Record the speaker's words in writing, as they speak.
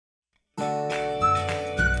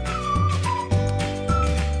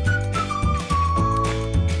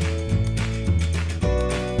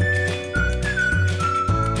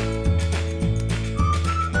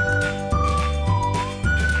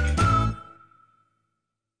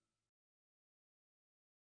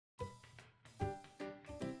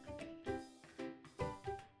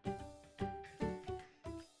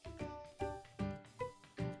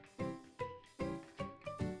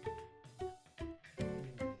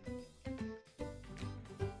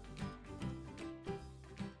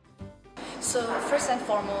So first and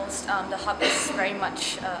foremost, the hub is very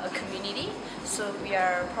much a community. So we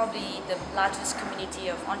are probably the largest community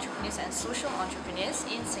of entrepreneurs and social entrepreneurs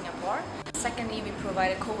in Singapore. Secondly, we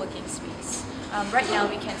provide a co-working space. Right now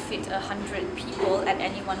we can fit 100 people at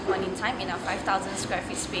any one point in time in our 5,000 square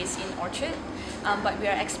feet space in Orchard. But we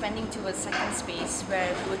are expanding to a second space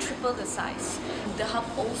where we will triple the size. The hub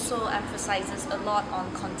also emphasizes a lot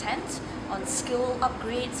on content, on skill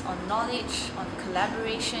upgrades, on knowledge, on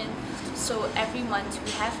collaboration. So every month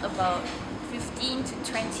we have about 15 to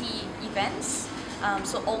 20 events.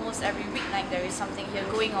 So almost every weeknight there is something here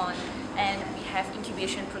going on, and we have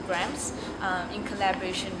incubation programs in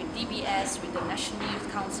collaboration with DBS, with the National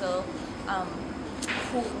Youth Council,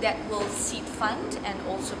 that will seed fund and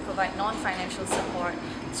also provide non-financial support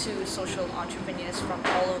to social entrepreneurs from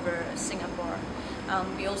all over Singapore.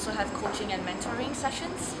 We also have coaching and mentoring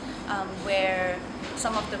sessions where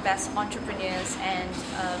some of the best entrepreneurs and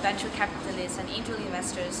venture capitalists and angel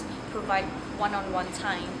investors provide one-on-one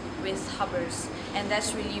time with hubbers, and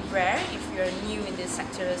that's really rare if you're new in this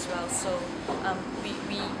sector as well. So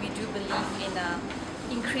we do believe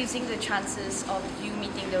in increasing the chances of you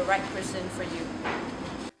meeting the right person for you.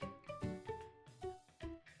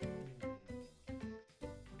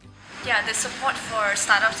 Yeah, the support for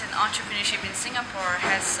startups and entrepreneurship in Singapore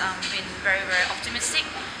has been very, very optimistic,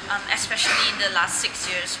 especially in the last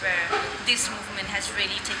 6 years where this movement has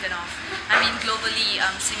really taken off. I mean, globally,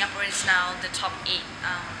 Singapore is now the top 8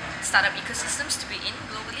 startup ecosystems to be in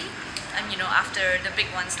globally. You know, after the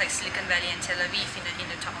big ones like Silicon Valley and Tel Aviv in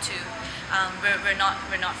the top 2, we're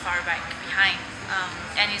not far back behind,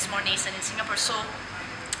 and it's more nascent in Singapore. So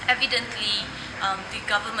evidently, the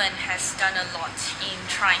government has done a lot in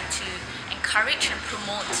trying to encourage and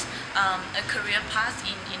promote a career path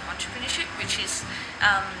in entrepreneurship, which is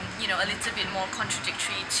you know, a little bit more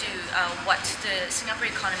contradictory to what the Singapore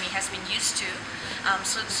economy has been used to.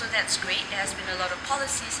 So that's great. There has been a lot of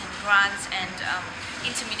policies and grants and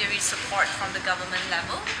intermediary support from the government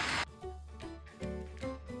level.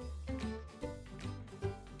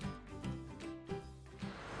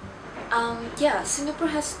 Yeah, Singapore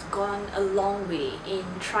has gone a long way in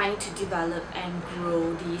trying to develop and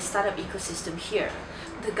grow the startup ecosystem here.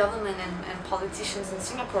 The government and politicians in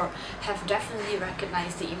Singapore have definitely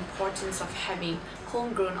recognized the importance of having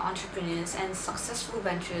homegrown entrepreneurs and successful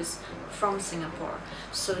ventures from Singapore.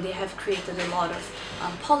 So they have created a lot of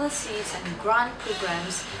policies and grant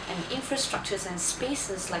programs and infrastructures and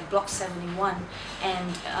spaces like Block 71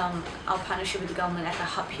 and our partnership with the government at the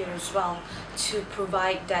hub here as well to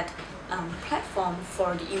provide that platform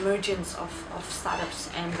for the emergence of startups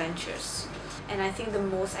and ventures. And I think the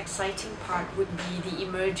most exciting part would be the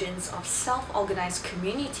emergence of self-organized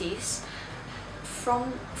communities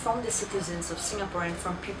from the citizens of Singapore and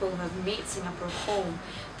from people who have made Singapore home.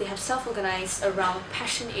 They have self-organized around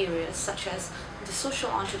passion areas such as the social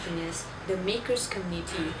entrepreneurs, the makers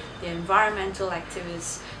community, the environmental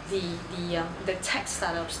activists, the tech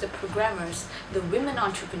startups, the programmers, the women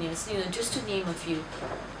entrepreneurs, you know, just to name a few.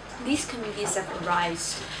 These communities have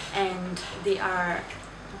arisen and they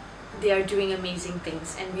are doing amazing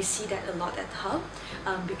things, and we see that a lot at the hub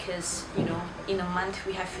because, you know, in a month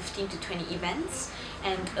we have 15 to 20 events,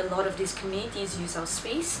 and a lot of these communities use our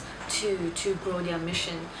space to grow their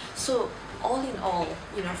mission. So all in all,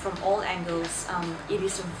 you know, from all angles, it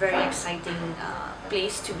is a very exciting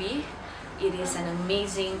place to be. It is an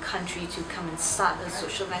amazing country to come and start a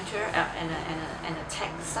social venture and a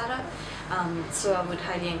tech startup. So I would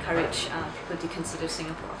highly encourage people to consider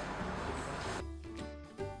Singapore.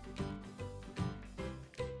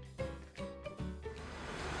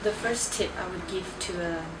 The first tip I would give to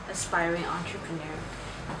an aspiring entrepreneur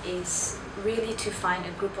is really to find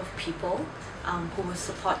a group of people who will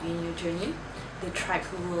support you in your journey, the tribe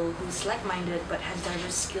who's like-minded but has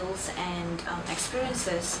diverse skills and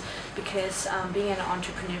experiences, because being an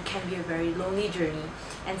entrepreneur can be a very lonely journey,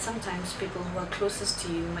 and sometimes people who are closest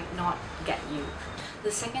to you might not get you.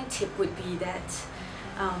 The second tip would be that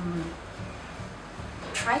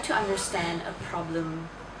try to understand a problem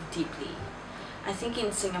deeply. I think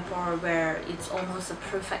in Singapore, where it's almost a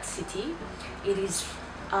perfect city, it is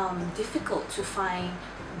difficult to find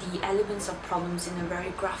the elements of problems in a very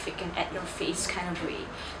graphic and at-your-face kind of way.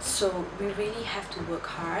 So we really have to work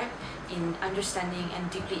hard in understanding and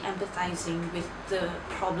deeply empathizing with the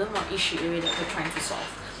problem or issue area that we're trying to solve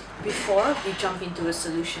before we jump into a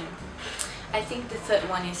solution. I think the third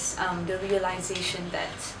one is the realization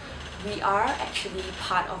that we are actually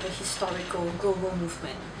part of a historical global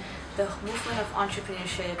movement. The movement of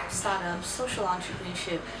entrepreneurship, startups, social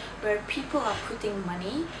entrepreneurship, where people are putting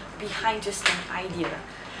money behind just an idea.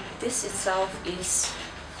 This itself is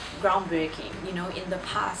groundbreaking. You know, in the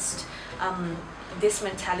past, this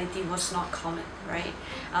mentality was not common, right?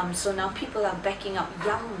 So now people are backing up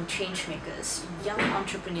young change makers, young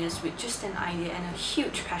entrepreneurs with just an idea and a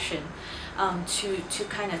huge passion to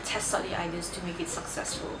kind of test out the ideas to make it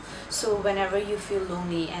successful. So whenever you feel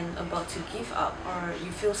lonely and about to give up or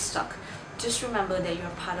you feel stuck, just remember that you're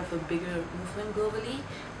part of a bigger movement globally.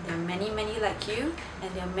 There are many like you,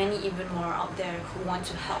 and there are many even more out there who want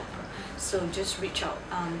to help. So just reach out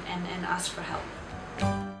and ask for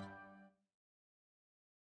help.